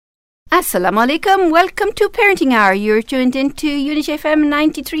Assalamu alaikum. Welcome to Parenting Hour. You're tuned into Unity FM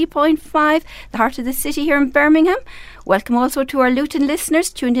 93.5, the heart of the city here in Birmingham. Welcome also to our Luton listeners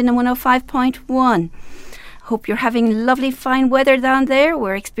tuned in on 105.1. Hope you're having lovely fine weather down there.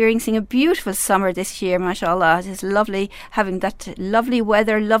 We're experiencing a beautiful summer this year, mashallah. It is lovely having that lovely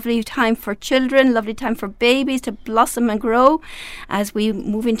weather, lovely time for children, lovely time for babies to blossom and grow as we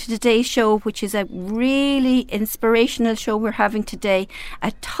move into today's show, which is a really inspirational show we're having today.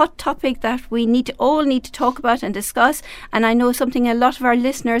 A hot topic that we all need to talk about and discuss, and I know something a lot of our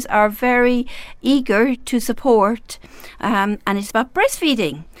listeners are very eager to support, and it's about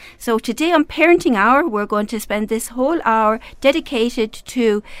breastfeeding. So today on Parenting Hour, we're going to spend this whole hour dedicated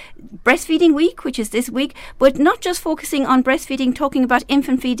to Breastfeeding Week, which is this week, but not just focusing on breastfeeding, talking about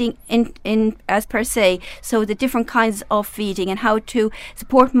infant feeding in as per se, so the different kinds of feeding and how to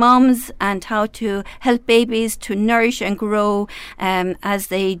support moms and how to help babies to nourish and grow as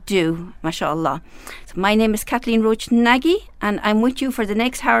they do, mashallah. So my name is Kathleen Roach Nagy, and I'm with you for the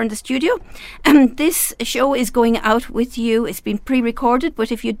next hour in the studio. This show is going out with you. It's been pre-recorded,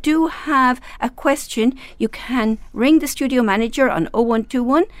 but if you do have a question, you can ring the studio manager on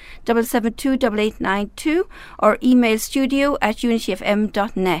 0121 772 8892 or email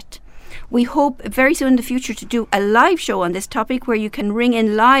studio@unityfm.net. We hope very soon in the future to do a live show on this topic where you can ring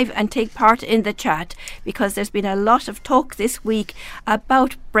in live and take part in the chat, because there's been a lot of talk this week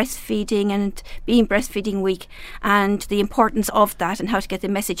about breastfeeding and being Breastfeeding Week and the importance of that and how to get the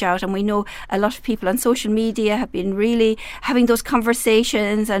message out. And we know a lot of people on social media have been really having those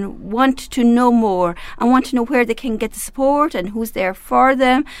conversations and want to know more and want to know where they can get the support and who's there for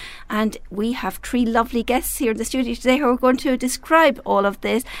them. And we have three lovely guests here in the studio today who are going to describe all of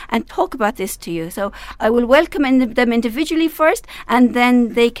this and talk about this to you. So I will welcome them individually first, and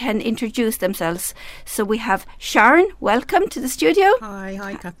then they can introduce themselves. So we have Sharon. Welcome to the studio.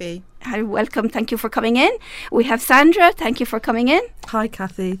 Hi Kathy. Hi, welcome. Thank you for coming in. We have Sandra. Thank you for coming in. Hi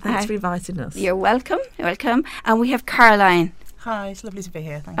Kathy. Thanks for inviting us. You're welcome. Welcome. And we have Caroline. Hi, it's lovely to be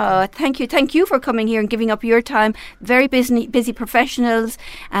here. Thank you. Thank you for coming here and giving up your time. Very busy professionals,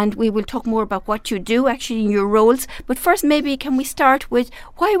 and we will talk more about what you do actually in your roles. But first, maybe can we start with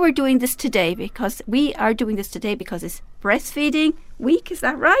why we're doing this today? Because we are doing this today because it's Breastfeeding Week, is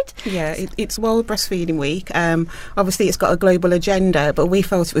that right? Yeah, it's World Breastfeeding Week. Obviously, it's got a global agenda, but we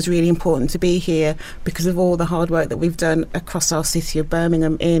felt it was really important to be here because of all the hard work that we've done across our city of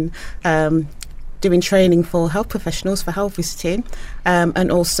Birmingham in doing training for health professionals for health visiting,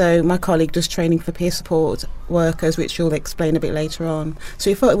 and also my colleague does training for peer support workers, which you'll explain a bit later on.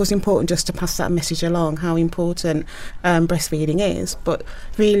 So we thought it was important just to pass that message along, how important breastfeeding is, but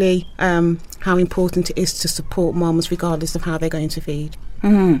really how important it is to support mums regardless of how they're going to feed.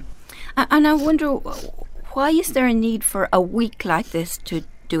 Mm-hmm. And I wonder, why is there a need for a week like this to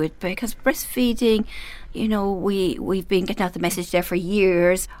do it? Because breastfeeding, you know, we've been getting out the message there for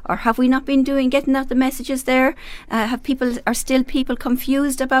years, or have we not been getting out the messages there? Are still people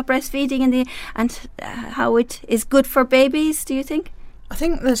confused about breastfeeding and how it is good for babies, do you think? I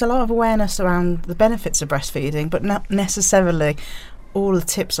think there's a lot of awareness around the benefits of breastfeeding, but not necessarily all the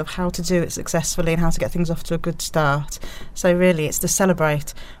tips of how to do it successfully and how to get things off to a good start. So really it's to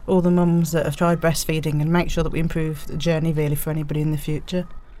celebrate all the mums that have tried breastfeeding and make sure that we improve the journey really for anybody in the future.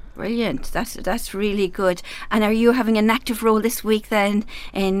 Brilliant. That's really good. And are you having an active role this week then?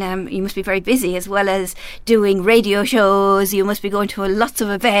 You must be very busy, as well as doing radio shows. You must be going to lots of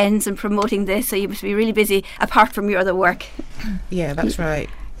events and promoting this, so you must be really busy apart from your other work. Yeah, that's right.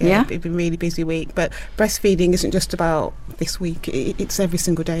 Yeah, it's been a really busy week, but breastfeeding isn't just about this week. It's every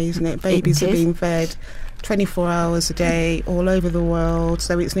single day, isn't it? Babies are being fed 24 hours a day all over the world,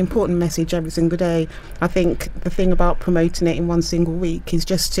 so it's an important message every single day. I think the thing about promoting it in one single week is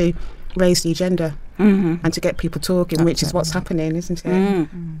just to raise the agenda and to get people talking, which is what's happening, isn't it?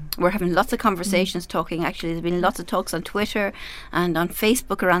 We're having lots of conversations talking, actually. There's been lots of talks on Twitter and on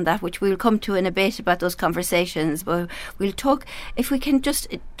Facebook around that, which we'll come to in a bit about those conversations. But we'll talk, if we can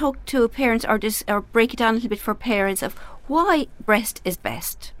just talk to parents or break it down a little bit for parents of why breast is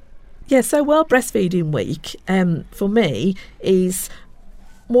best. Yeah, so World Breastfeeding Week for me is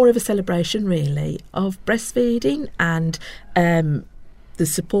more of a celebration really of breastfeeding and the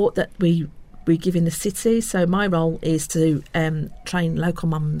support that we give in the city. So my role is to train local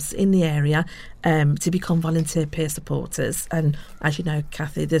mums in the area to become volunteer peer supporters. And as you know,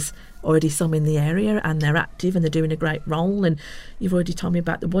 Kathy, there's already some in the area and they're active and they're doing a great role. And you've already told me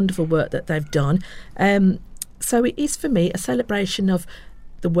about the wonderful work that they've done. So it is for me a celebration of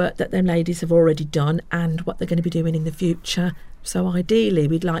the work that them ladies have already done and what they're going to be doing in the future. So ideally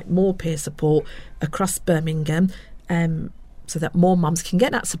we'd like more peer support across Birmingham so that more mums can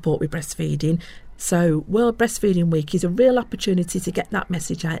get that support with breastfeeding. So World Breastfeeding Week is a real opportunity to get that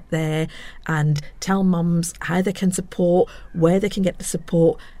message out there and tell mums how they can support, where they can get the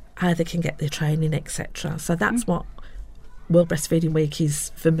support, how they can get their training, etc. So that's what World Breastfeeding Week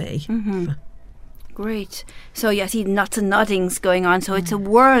is for me. Great. So you see nods and noddings going on. So it's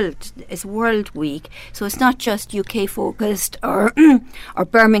World Week. So it's not just UK focused or or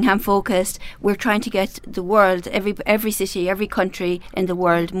Birmingham focused. We're trying to get the world, every city, every country in the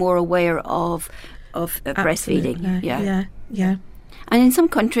world more aware of breastfeeding. Yeah. And in some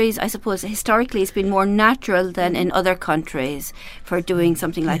countries, I suppose, historically, it's been more natural than in other countries for doing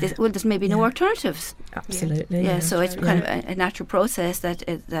something like this. Well, there's maybe no alternatives. Absolutely. Yeah, so it's kind of a natural process that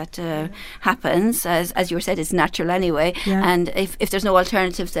happens. As you said, it's natural anyway. Yeah. And if there's no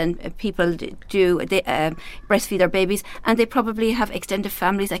alternatives, then people breastfeed their babies, and they probably have extended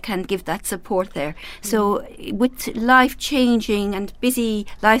families that can give that support there. So with life changing and busy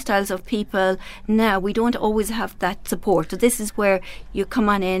lifestyles of people now, we don't always have that support. So this is where you come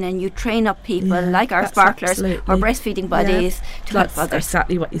on in and you train up people like our sparklers or breastfeeding buddies to help others. That's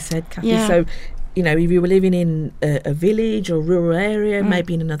exactly what you said, Kathy. Yeah. So, if you were living in a village or rural area,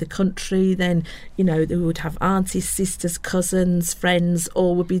 maybe in another country, then, they would have aunties, sisters, cousins, friends,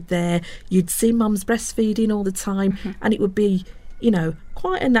 all would be there. You'd see mums breastfeeding all the time, and it would be,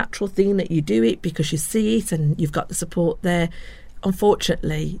 quite a natural thing that you do it because you see it and you've got the support there.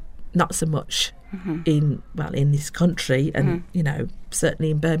 Unfortunately, not so much in this country, and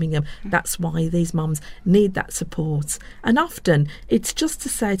certainly in Birmingham. That's why these mums need that support, and often it's just to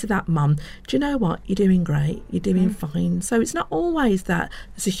say to that mum, do you know what, you're doing great, you're doing fine. So it's not always that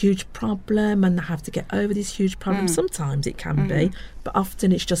there's a huge problem and they have to get over this huge problem. Sometimes it can be, but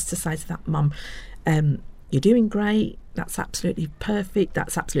often it's just to say to that mum, you're doing great, that's absolutely perfect,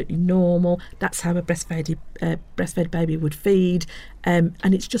 that's absolutely normal, that's how a breastfed baby would feed, and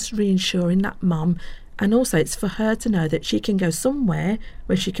it's just reassuring that mum. And also it's for her to know that she can go somewhere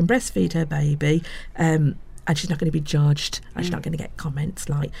where she can breastfeed her baby, and she's not going to be judged, and she's not going to get comments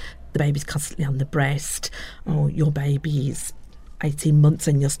like the baby's constantly on the breast, or your baby is 18 months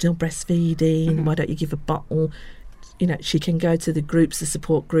and you're still breastfeeding, why don't you give a bottle? She can go to the groups, the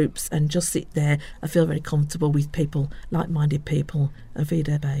support groups, and just sit there and feel very comfortable with people, like-minded people, and feed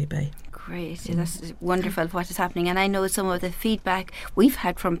her baby. Great. That's wonderful what is happening. And I know some of the feedback we've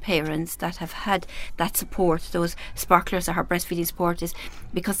had from parents that have had that support, those sparklers or breastfeeding support, is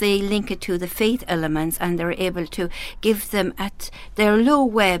because they link it to the faith elements, and they're able to give them at their low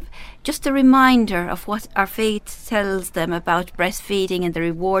web just a reminder of what our faith tells them about breastfeeding and the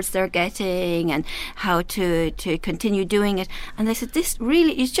rewards they're getting and how to continue doing it. And they said, this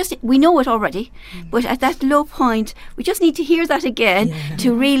really is just, we know it already, but at that low point, we just need to hear that again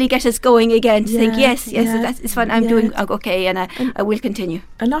to really get us going again, to think, yes, it's fine, I'm doing okay, and I will continue.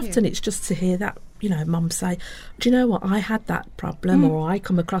 And often it's just to hear that, mum say, do you know what, I had that problem, or I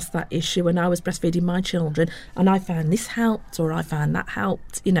come across that issue when I was breastfeeding my children, and I found this helped, or I found that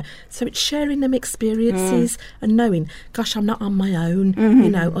helped, So it's sharing them experiences and knowing, gosh, I'm not on my own.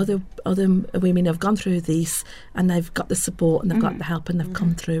 Other women have gone through this, and they've got the support and they've got the help, and they've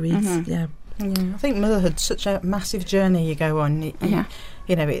come through it. Yeah, I think motherhood's such a massive journey you go on.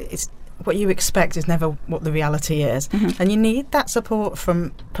 It's what you expect is never what the reality is, and you need that support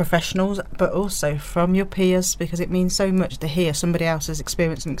from professionals, but also from your peers, because it means so much to hear somebody else has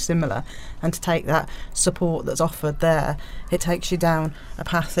experienced something similar, and to take that support that's offered there. It takes you down a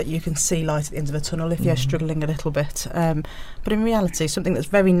path that you can see light at the end of the tunnel if you're struggling a little bit, but in reality something that's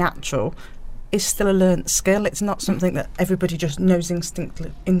very natural is still a learnt skill. It's not something that everybody just knows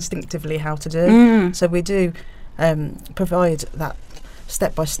instinctively how to do. So we do provide that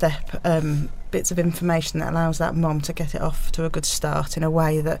step-by-step bits of information that allows that mum to get it off to a good start in a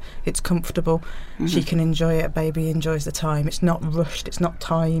way that it's comfortable. She can enjoy it, baby enjoys the time. It's not rushed, it's not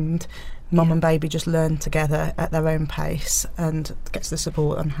timed. Mum and baby just learn together at their own pace and gets the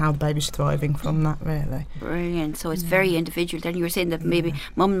support on how the baby's thriving from that, really. Brilliant. So it's very individual. Then you were saying that maybe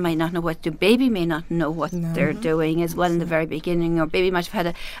mum might not know what to do, baby may not know what they're doing as well in the very beginning, or baby might have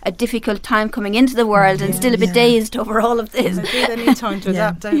had a difficult time coming into the world and still a bit dazed over all of this. They need time to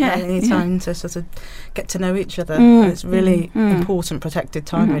adapt, don't they? They need time to sort of get to know each other. It's really important, protected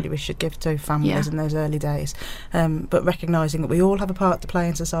time, really, we should give to families in those early days. But recognising that we all have a part to play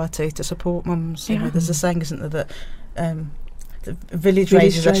in society to support mums. There's a saying, isn't there, that the village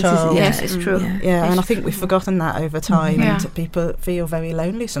raises a child. Yes, it's true. Yeah, and I think we've forgotten that over time, and people feel very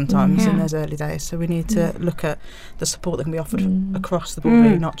lonely sometimes in those early days. So we need to look at the support that can be offered across the board,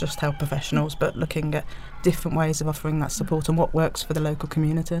 really, not just health professionals, but looking at different ways of offering that support and what works for the local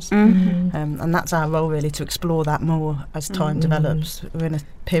communities. And that's our role, really, to explore that more as time develops. We're in a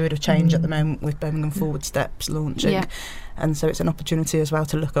period of change at the moment with Birmingham Forward Steps launching, and so it's an opportunity as well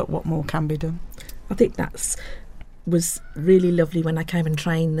to look at what more can be done. I think was really lovely when I came and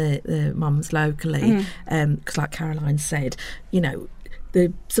trained the mums locally, because like Caroline said,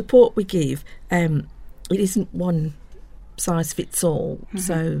 the support we give, it isn't one size fits all.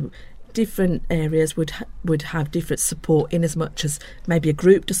 So different areas would have different support, in as much as maybe a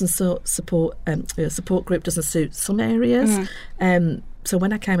group doesn't support a support group doesn't suit some areas. So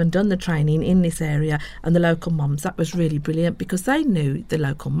when I came and done the training in this area and the local mums, that was really brilliant, because they knew the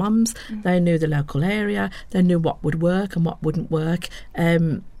local mums, they knew the local area, they knew what would work and what wouldn't work.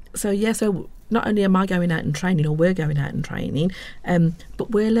 So not only am I going out and training, or we're going out and training, but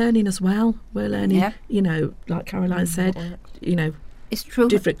we're learning as well. We're learning, like Caroline said, it's true.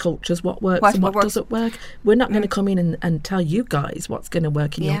 Different cultures, what works and what doesn't work. We're not going to come in and tell you guys what's going to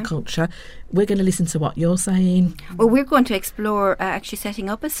work in your culture. We're going to listen to what you're saying. Well, we're going to explore actually setting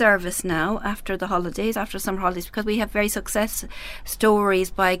up a service now after the holidays, after summer holidays, because we have very success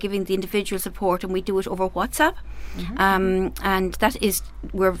stories by giving the individual support, and we do it over WhatsApp. And that is,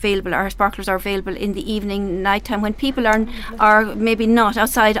 we're available, our sparklers are available in the evening, night time, when people are maybe not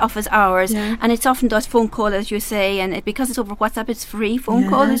outside office hours, and it's often those phone call, as you say, and because it's over WhatsApp, it's free phone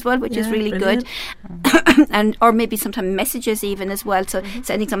call as well, which is really good. And or maybe sometimes messages even as well, so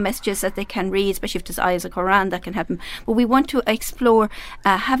sending some messages that they can read, especially if there's ayahs of Quran, that can help them. But we want to explore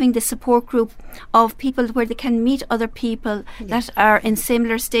having the support group of people where they can meet other people that are in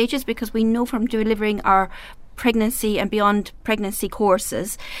similar stages, because we know from delivering our pregnancy and beyond pregnancy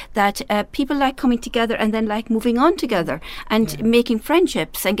courses that people like coming together and then like moving on together and making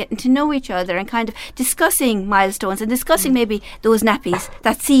friendships and getting to know each other and kind of discussing milestones and discussing maybe those nappies,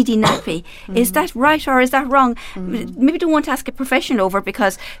 that seedy nappy. Is that right or is that wrong? Maybe don't want to ask a professional over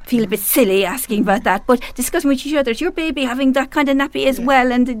because feel a bit silly asking about that, but discussing with each other, is your baby having that kind of nappy as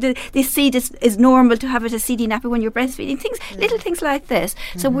well, and they see this is normal to have it a seedy nappy when you're breastfeeding, things, little things like this.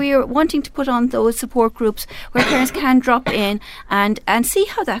 So we're wanting to put on those support groups where parents can drop in and see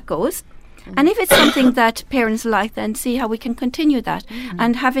how that goes. And if it's something that parents like, then see how we can continue that.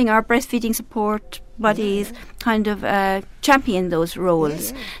 And having our breastfeeding support buddies kind of champion those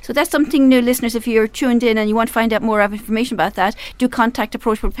roles. So that's something new, listeners. If you're tuned in and you want to find out more information about that, do contact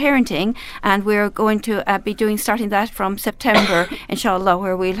Approachable Parenting, and we're going to be starting that from September, inshallah,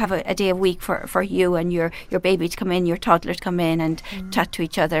 where we'll have a day a week for you and your baby to come in, your toddler to come in and chat to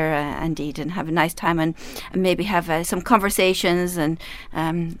each other and eat and have a nice time and maybe have some conversations and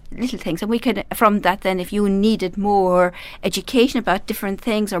little things. And we could, from that then, if you needed more education about different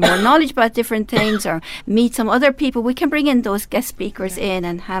things or more knowledge about different things or meet some other people, we can bring in those guest speakers in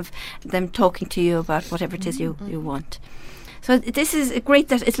and have them talking to you about whatever it is you want. So this is great.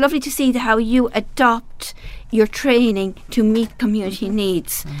 That it's lovely to see how you adopt your training to meet community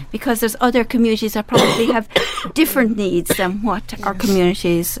needs, because there's other communities that probably have different needs than what our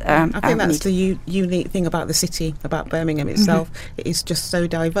communities I think that's the unique thing about the city, about Birmingham itself. It is just so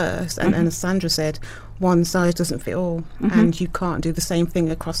diverse, and as Sandra said, one size doesn't fit all, and you can't do the same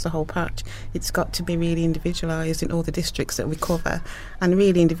thing across the whole patch. It's got to be really individualised in all the districts that we cover, and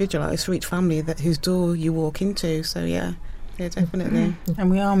really individualised for each family whose door you walk into. So yeah, definitely. And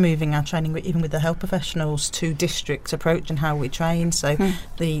we are moving our training, even with the health professionals, to district approach and how we train. So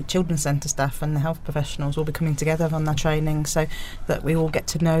the children's centre staff and the health professionals will be coming together on their training, so that we all get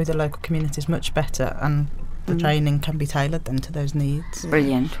to know the local communities much better, and the training can be tailored then to those needs.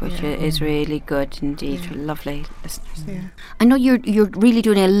 Brilliant, which is really good indeed. Lovely listeners. I know you're really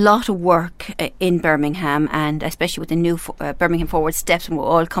doing a lot of work in Birmingham, and especially with the new Birmingham Forward Steps, and we're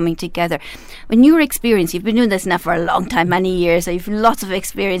all coming together. In your experience, you've been doing this now for a long time, many years, so you've lots of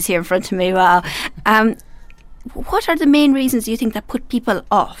experience here in front of me. Wow. What are the main reasons you think that put people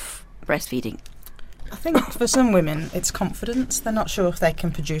off breastfeeding? I think for some women it's confidence. They're not sure if they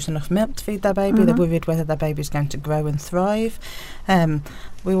can produce enough milk to feed their baby. They're worried whether their baby's going to grow and thrive.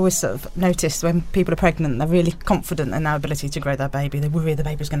 We always sort of notice when people are pregnant, they're really confident in their ability to grow their baby. They worry the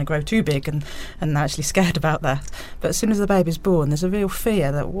baby's going to grow too big, and they're actually scared about that. But as soon as the baby's born, there's a real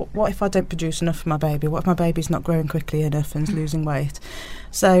fear that what if I don't produce enough for my baby? What if my baby's not growing quickly enough and is losing weight?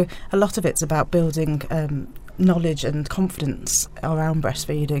 So a lot of it's about building knowledge and confidence around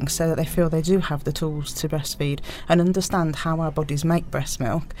breastfeeding, so that they feel they do have the tools to breastfeed and understand how our bodies make breast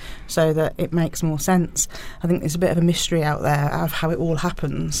milk, so that it makes more sense. I think there's a bit of a mystery out there of how it all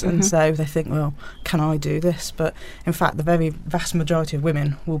happens, and so they think, well, can I do this? But in fact, the very vast majority of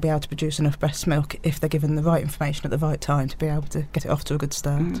women will be able to produce enough breast milk if they're given the right information at the right time to be able to get it off to a good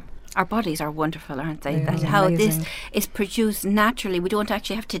start. Our bodies are wonderful, aren't they? They That's are how amazing. this is produced naturally. We don't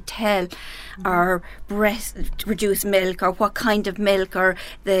actually have to tell our breast to produce milk, or what kind of milk, or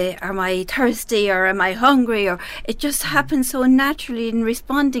am I thirsty, or am I hungry, or it just happens so naturally in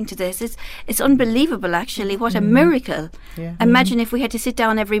responding to this. It's unbelievable, actually. What a miracle. Yeah. Imagine if we had to sit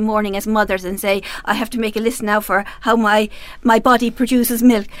down every morning as mothers and say, I have to make a list now for how my body produces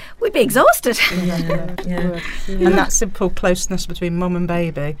milk. We'd be exhausted. And that simple closeness between mum and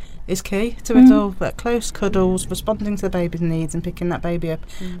baby is key to it all. That close cuddles, responding to the baby's needs and picking that baby up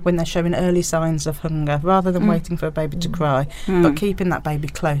when they're showing early signs of hunger, rather than waiting for a baby to cry, but keeping that baby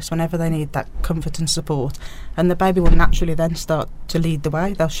close whenever they need that comfort and support. And the baby will naturally then start to lead the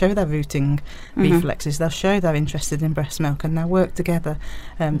way. They'll show their rooting reflexes, they'll show they're interested in breast milk, and they'll work together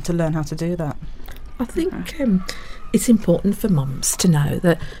to learn how to do that. I think it's important for mums to know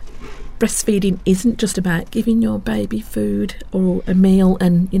that breastfeeding isn't just about giving your baby food or a meal,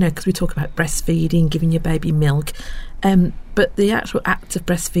 and because we talk about breastfeeding, giving your baby milk, but the actual act of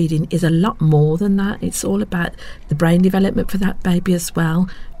breastfeeding is a lot more than that. It's all about the brain development for that baby as well.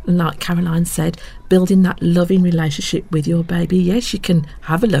 And like Caroline said, building that loving relationship with your baby. Yes, you can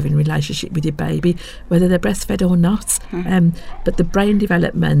have a loving relationship with your baby, whether they're breastfed or not, but the brain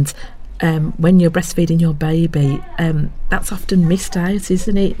development, when you're breastfeeding your baby, that's often missed out,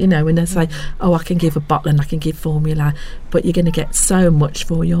 isn't it? When they say, I can give a bottle and I can give formula, but you're going to get so much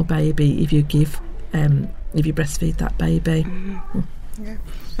for your baby if you breastfeed that baby. Yeah.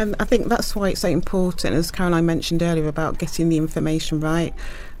 And I think that's why it's so important, as Caroline mentioned earlier, about getting the information right.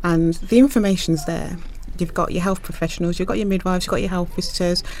 And the information's there. You've got your health professionals, you've got your midwives, you've got your health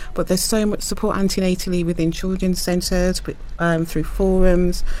visitors, but there's so much support antenatally within children's centres, through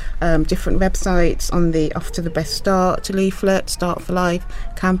forums, different websites, on the Off to the Best Start leaflet, Start for Life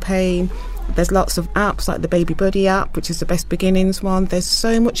campaign. There's lots of apps like the Baby Buddy app, which is the Best Beginnings one. There's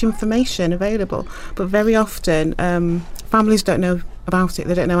so much information available, but very often families don't know about it,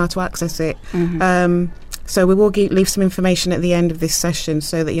 they don't know how to access it. So we will leave some information at the end of this session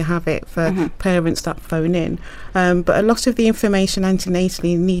so that you have it for parents that phone in. But a lot of the information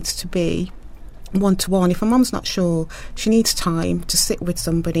antenatally needs to be one-to-one. If a mum's not sure, she needs time to sit with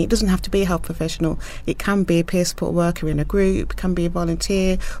somebody. It doesn't have to be a health professional. It can be a peer support worker in a group, it can be a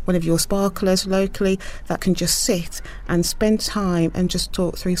volunteer, one of your sparklers locally that can just sit and spend time and just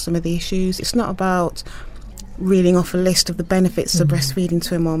talk through some of the issues. It's not about reeling off a list of the benefits of breastfeeding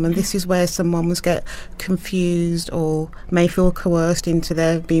to a mum, and this is where some mums get confused or may feel coerced into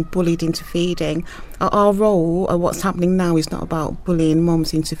their being bullied into feeding. Our role, or what's happening now, is not about bullying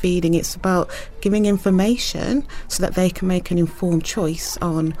mums into feeding. It's about giving information so that they can make an informed choice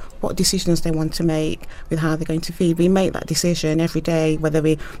on what decisions they want to make with how they're going to feed. We make that decision every day, whether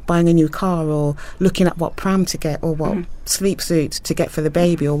we're buying a new car or looking at what pram to get or what sleep suit to get for the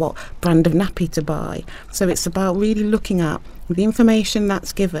baby or what brand of nappy to buy. So it's about really looking at the information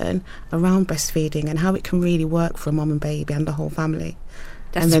that's given around breastfeeding and how it can really work for a mum and baby and the whole family.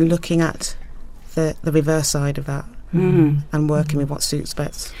 And then looking at the reverse side of that. And working with what suits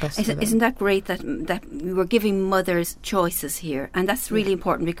best for them. Isn't that great that we're giving mothers choices here? And that's really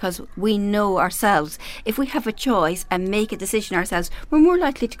important, because we know ourselves, if we have a choice and make a decision ourselves, we're more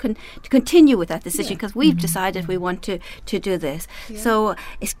likely to continue with that decision, because we've decided we want to do this. So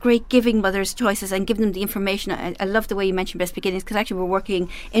it's great giving mothers choices and giving them the information. I love the way you mentioned Best Beginnings, because actually we're working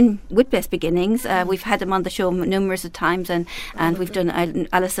with Best Beginnings. We've had them on the show numerous of times, and we've done,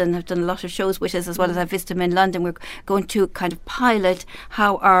 Alison have done a lot of shows with us, as well as I visited them in London. We're going to kind of pilot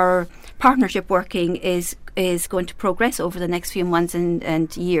how our partnership working is going to progress over the next few months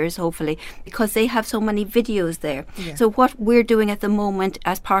and years, hopefully, because they have so many videos there. So what we're doing at the moment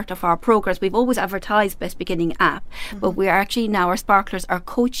as part of our progress, we've always advertised Best Beginning app, but we are actually now, our sparklers are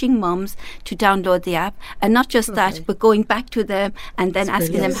coaching mums to download the app, and not just that, but going back to them and then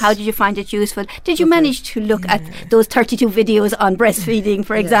asking them, how did you find it useful? Did you manage to look at those 32 videos on breastfeeding,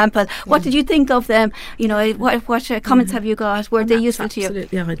 for example? What did you think of them? What comments have you got? Were they useful to you?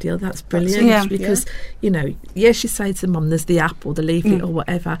 Absolutely ideal. That's brilliant, because yes, you say to mum, there's the app or the leaflet or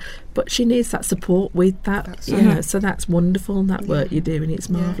whatever, but she needs that support with that, so that's wonderful, that work you're doing, it's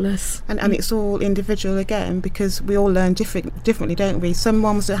marvellous. And it's all individual again, because we all learn differently, don't we? Some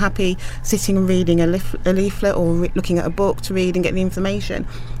mums are happy sitting and reading a leaflet or looking at a book to read and get the information,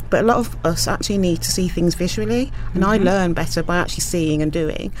 but a lot of us actually need to see things visually, and I learn better by actually seeing and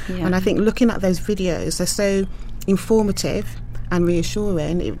doing. And I think looking at those videos, they're so informative and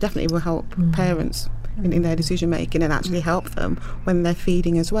reassuring. It definitely will help parents in their decision making, and actually help them when they're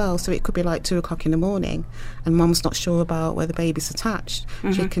feeding as well. So it could be like 2 o'clock in the morning and mum's not sure about where the baby's attached.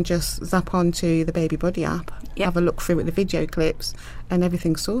 She can just zap onto the Baby Buddy app, have a look through at the video clips, and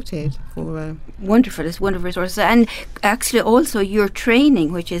everything's sorted for wonderful. It's wonderful resources. And actually also your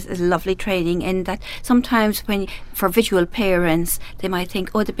training, which is a lovely training, in that sometimes for visual parents, they might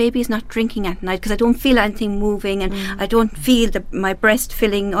think, oh, the baby is not drinking at night because I don't feel anything moving, and I don't feel my breast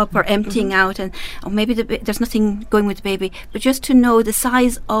filling up or emptying out, and maybe there's nothing going with the baby. But just to know the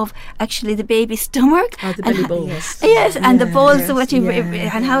size of actually the baby's stomach, the belly balls, and the balls,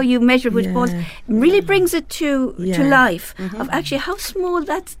 and how you measure which balls, really brings it to life of actually how small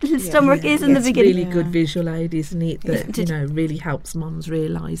that little stomach is in the beginning. It's really good visual aid, isn't it? That really helps mums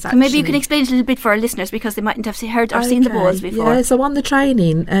realise. So maybe you can explain it a little bit for our listeners, because they mightn't have heard or seen the balls before. Yeah, so on the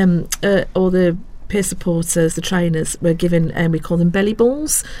training, all the peer supporters, the trainers, were given, we call them belly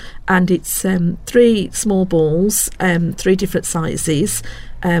balls, and it's 3 small balls, 3 different sizes.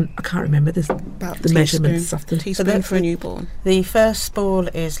 I can't remember the measurements of them. Teaspoon for a newborn. The first ball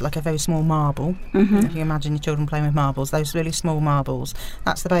is like a very small marble. If you imagine your children playing with marbles, those really small marbles,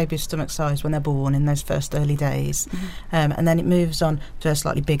 that's the baby's stomach size when they're born in those first early days. And then it moves on to a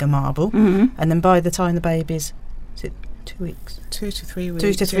slightly bigger marble. And then by the time the baby's 2 weeks. 2 to 3 weeks.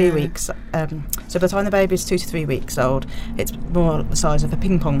 2 to 3 weeks. So by the time the baby's 2 to 3 weeks old, it's more the size of a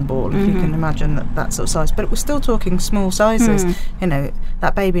ping pong ball, if you can imagine that sort of size. But we're still talking small sizes.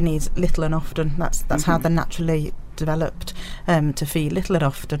 That baby needs little and often. That's how they're naturally developed, to feed little and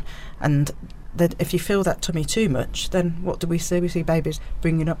often. And that if you fill that tummy too much, then what do we see? We see babies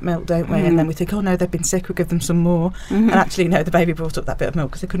bringing up milk, don't we? And then we think, oh no, they've been sick, we'll give them some more. And actually, no, the baby brought up that bit of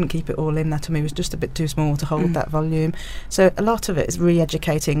milk because they couldn't keep it all in. Their tummy was just a bit too small to hold that volume. So a lot of it is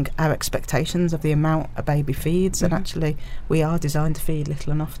re-educating our expectations of the amount a baby feeds. And actually, we are designed to feed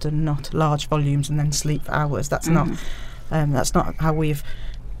little and often, not large volumes and then sleep for hours. That's not how we've...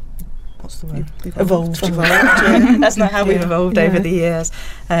 What's the word? Evolved. That's not how we've evolved over the years.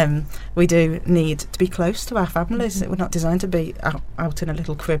 We do need to be close to our families. We're not designed to be out in a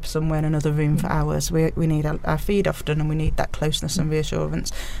little crib somewhere in another room for hours. We need our feed often, and we need that closeness and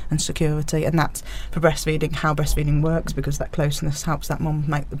reassurance and security. And that's for breastfeeding, how breastfeeding works, because that closeness helps that mum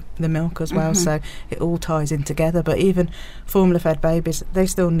make the milk as well. So it all ties in together. But even formula-fed babies, they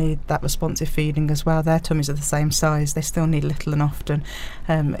still need that responsive feeding as well. Their tummies are the same size. They still need little and often.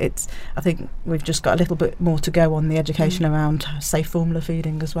 I think we've just got a little bit more to go on the education around safe formula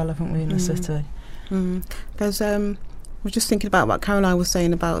feeding as well, haven't we, in the city? There's I was just thinking about what Caroline was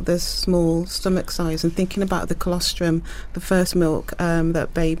saying about the small stomach size, and thinking about the colostrum, the first milk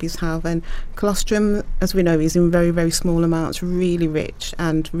that babies have. And colostrum, as we know, is in very, very small amounts, really rich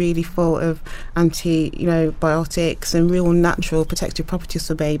and really full of antibiotics and real natural protective properties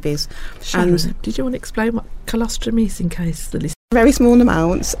for babies. Sharon, did you want to explain what colostrum is in case the listeners... Very small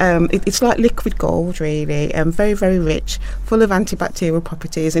amounts. It's like liquid gold, really, very, very rich, full of antibacterial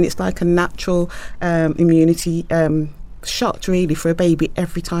properties, and it's like a natural immunity shot, really, for a baby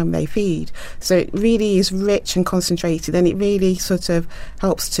every time they feed. So it really is rich and concentrated, and it really sort of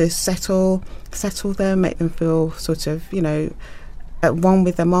helps to settle them, make them feel sort of, at one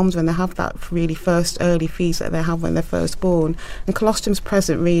with their mums when they have that really first early feeds that they have when they're first born. And colostrum's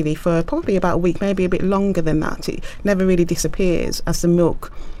present really for probably about a week, maybe a bit longer than that. It never really disappears as the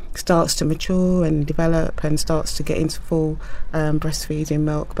milk starts to mature and develop and starts to get into full breastfeeding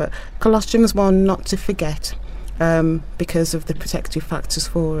milk. But colostrum is one not to forget, because of the protective factors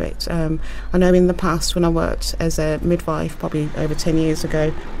for it. I know in the past, when I worked as a midwife, probably over 10 years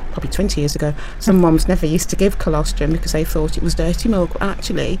ago, probably 20 years ago, some mums never used to give colostrum because they thought it was dirty milk.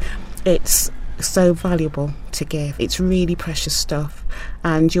 Actually, it's so valuable to give. It's really precious stuff.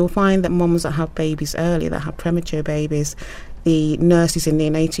 And you'll find that mums that have babies early, that have premature babies, the nurses in the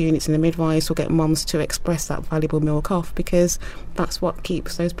neonatal units and the midwives will get mums to express that valuable milk off, because that's what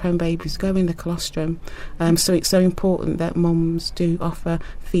keeps those prem babies going, the colostrum. So it's so important that mums do offer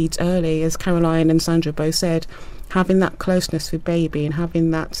feeds early. As Caroline and Sandra both said, having that closeness with baby and having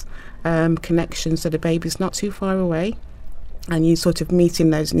that connection so the baby's not too far away, and you sort of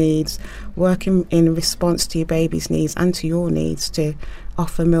meeting those needs, working in response to your baby's needs and to your needs to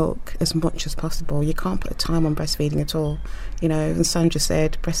offer milk as much as possible. You can't put a time on breastfeeding at all. And Sandra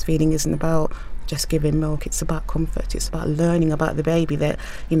said breastfeeding isn't about just giving milk, it's about comfort, it's about learning about the baby that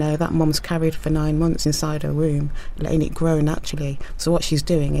that mum's carried for 9 months inside her womb, letting it grow naturally. So what she's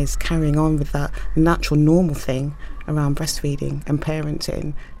doing is carrying on with that natural normal thing around breastfeeding and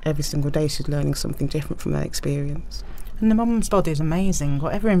parenting. Every single day she's learning something different from that experience. And the mum's body is amazing.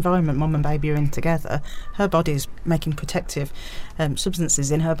 Whatever environment mum and baby are in together, her body's making protective substances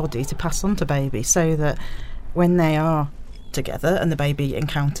in her body to pass on to baby, so that when they are together and the baby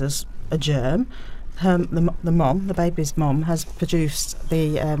encounters a germ, the baby's mum has produced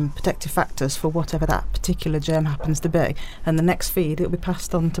the protective factors for whatever that particular germ happens to be, and the next feed it will be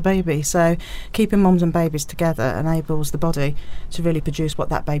passed on to baby. So keeping mums and babies together enables the body to really produce what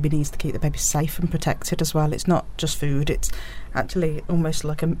that baby needs to keep the baby safe and protected as well. It's not just food, it's actually almost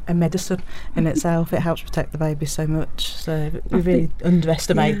like a medicine in itself. It helps protect the baby so much. So we really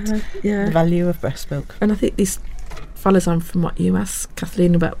underestimate the value of breast milk. And I think this follows on from what you asked,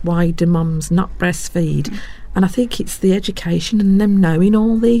 Kathleen, about why do mums not breastfeed. And I think it's the education and them knowing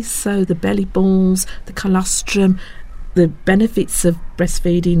all these. So the belly balls, the colostrum, the benefits of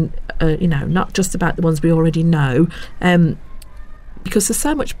breastfeeding, not just about the ones we already know, because there's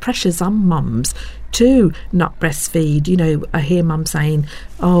so much pressures on mums to not breastfeed. I hear mum saying,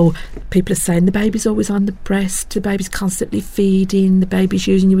 people are saying the baby's always on the breast, the baby's constantly feeding, the baby's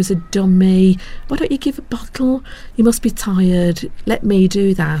using you as a dummy. Why don't you give a bottle? You must be tired. Let me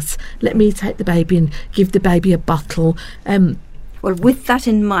do that. Let me take the baby and give the baby a bottle. Well, with that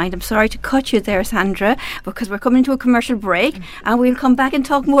in mind, I'm sorry to cut you there, Sandra, because we're coming to a commercial break, and we'll come back and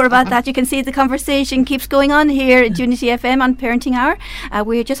talk more about that. You can see the conversation keeps going on here at Unity FM on Parenting Hour.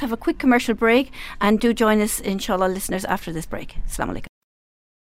 We just have a quick commercial break, and do join us, inshallah, listeners, after this break. Assalamu alaikum.